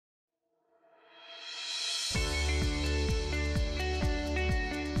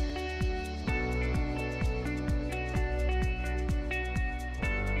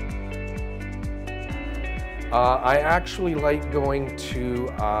I actually like going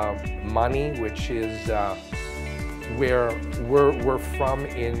to Money, which is where we're from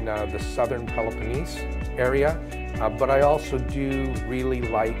in the southern Peloponnese area, but I also do really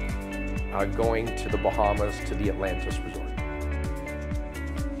like going to the Bahamas, to the Atlantis Resort.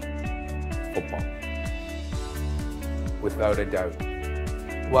 Football, without a doubt.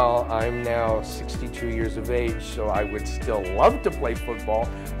 Well, I'm now 62 years of age, so I would still love to play football,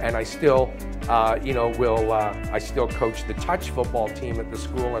 and I still, I still coach the touch football team at the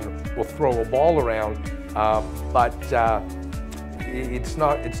school, and we'll throw a ball around, but it's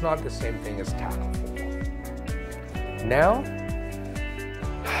not the same thing as tackle football. Now,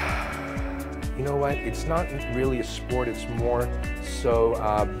 you know what? It's not really a sport. It's more so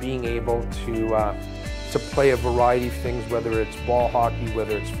being able to play a variety of things, whether it's ball hockey,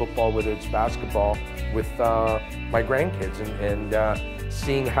 whether it's football, whether it's basketball, with my grandkids, and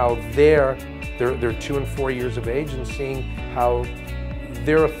seeing how they're 2 and 4 years of age, and seeing how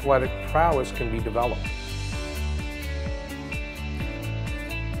their athletic prowess can be developed.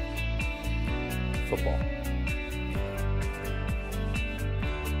 Football.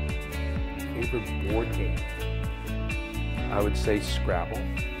 Favorite board game? I would say Scrabble.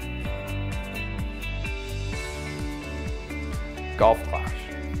 Golf Clash.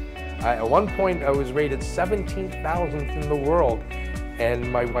 At one point, I was rated 17,000th in the world,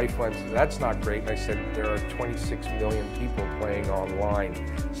 and my wife went, "That's not great." And I said, "There are 26 million people playing online."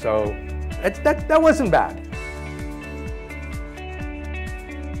 So that wasn't bad.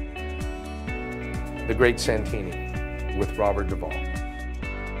 The Great Santini with Robert Duvall.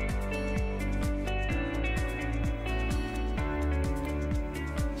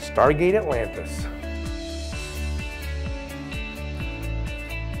 Stargate Atlantis.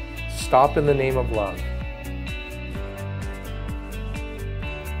 Stop in the Name of Love.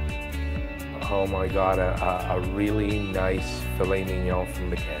 Oh my God, a really nice filet mignon from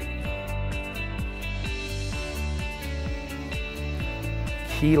the keg.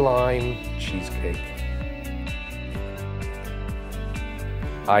 Key lime cheesecake.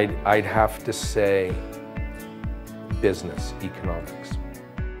 I'd have to say business, economics.